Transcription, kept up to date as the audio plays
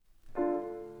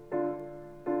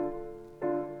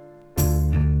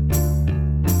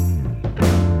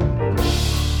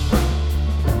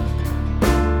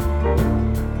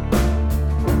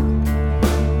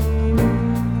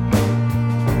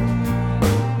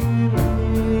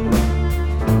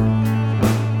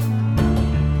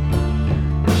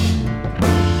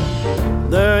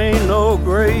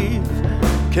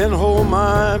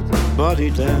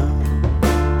body down.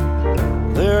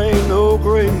 There ain't no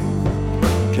grave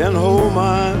can hold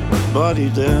my body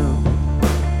down.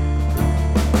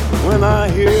 When I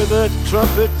hear that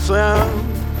trumpet sound,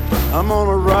 I'm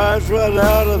gonna rise right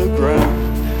out of the ground.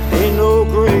 Ain't no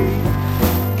grave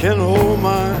can hold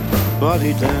my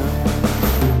body down.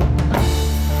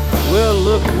 Well,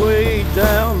 look way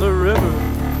down the river,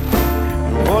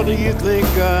 and what do you think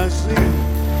I see?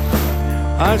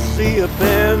 I see a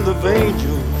band of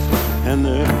angels, and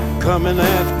they're coming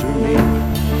after me.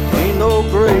 Ain't no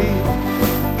grave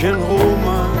can hold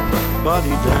my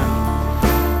body down.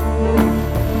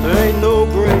 There ain't no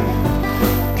grave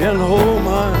can hold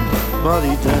my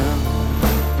body down.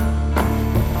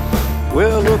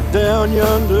 Well, look down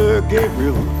yonder,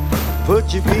 Gabriel,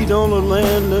 put your feet on the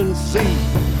land and see.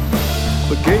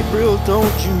 But Gabriel,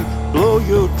 don't you blow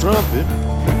your trumpet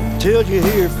till you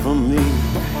hear from me.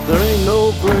 There ain't no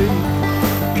grave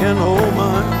can hold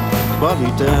my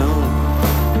body down.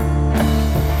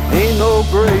 Ain't no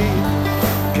grave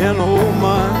can hold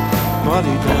my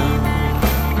body down.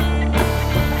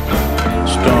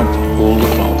 Stop all the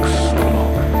clocks.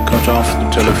 Cut off the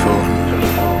telephone.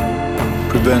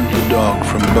 Prevent the dog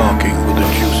from barking with a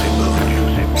juicy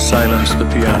bone. Silence the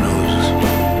pianos,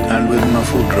 and with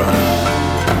muffled drum,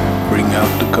 bring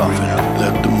out the coffin,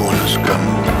 let the mourners come.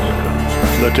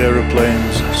 Let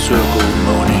aeroplanes circle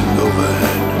moaning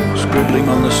overhead, scribbling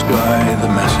on the sky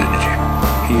the message,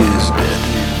 he is dead.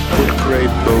 Put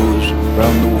crepe bows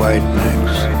round the white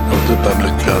necks of the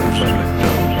public clubs.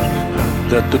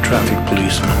 Let the traffic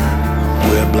policemen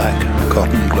wear black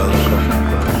cotton gloves.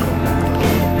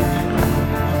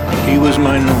 He was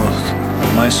my north,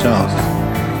 my south,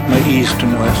 my east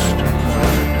and west.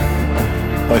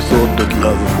 I thought that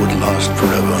love would last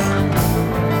forever.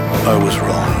 I was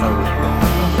wrong.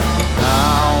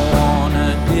 I wanna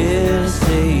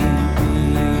disappear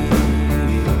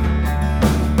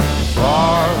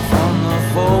far from the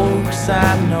folks I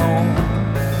know.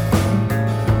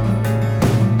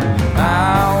 I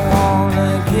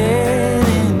wanna get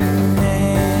an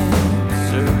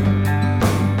answer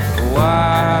why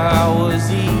I was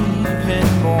even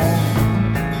born.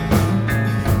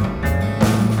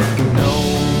 No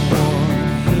one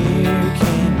here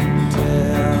can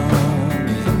tell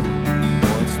me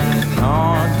what's been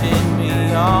haunting me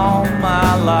all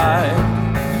my life.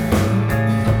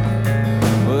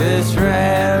 This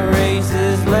rat race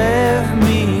has left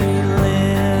me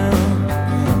limp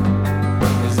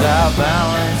as I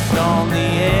balanced on the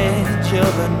edge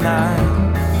of the night.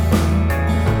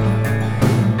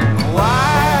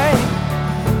 Why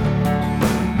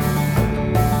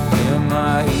am I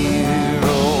here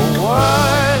or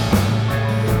what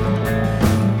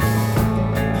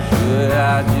should I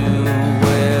do?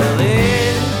 Well,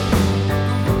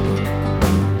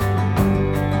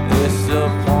 it's the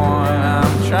point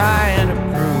I'm trying to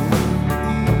prove.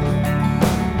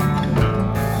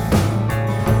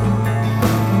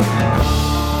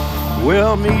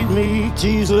 Well, meet me,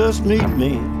 Jesus, meet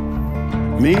me.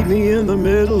 Meet me in the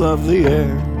middle of the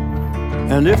air.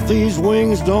 And if these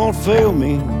wings don't fail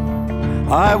me,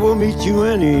 I will meet you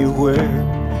anywhere.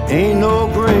 Ain't no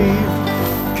grave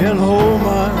can hold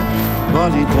my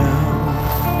body down.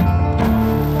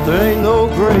 There ain't no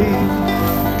grave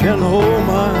can hold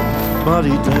my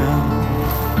body down.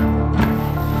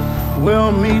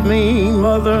 Well, meet me,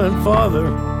 mother and father.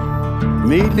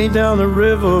 Meet me down the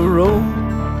river road.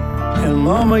 And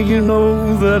mama, you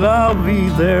know that I'll be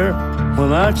there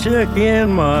when I check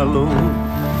in my load.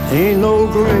 Ain't no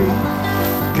grave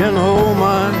can hold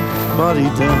my body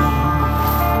down.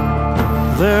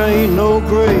 There ain't no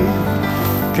grave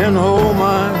can hold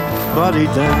my body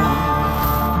down.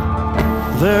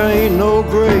 There ain't no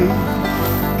grave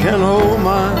can hold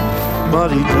my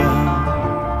body down.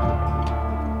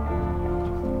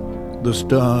 The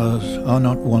stars are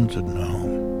not wanted now.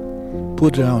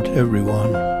 Put out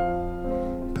everyone.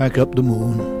 Pack up the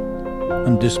moon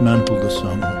and dismantle the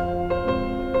sun.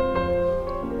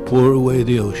 Pour away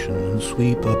the ocean and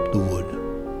sweep up the wood.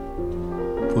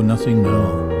 For nothing now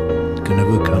can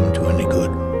ever come to any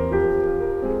good.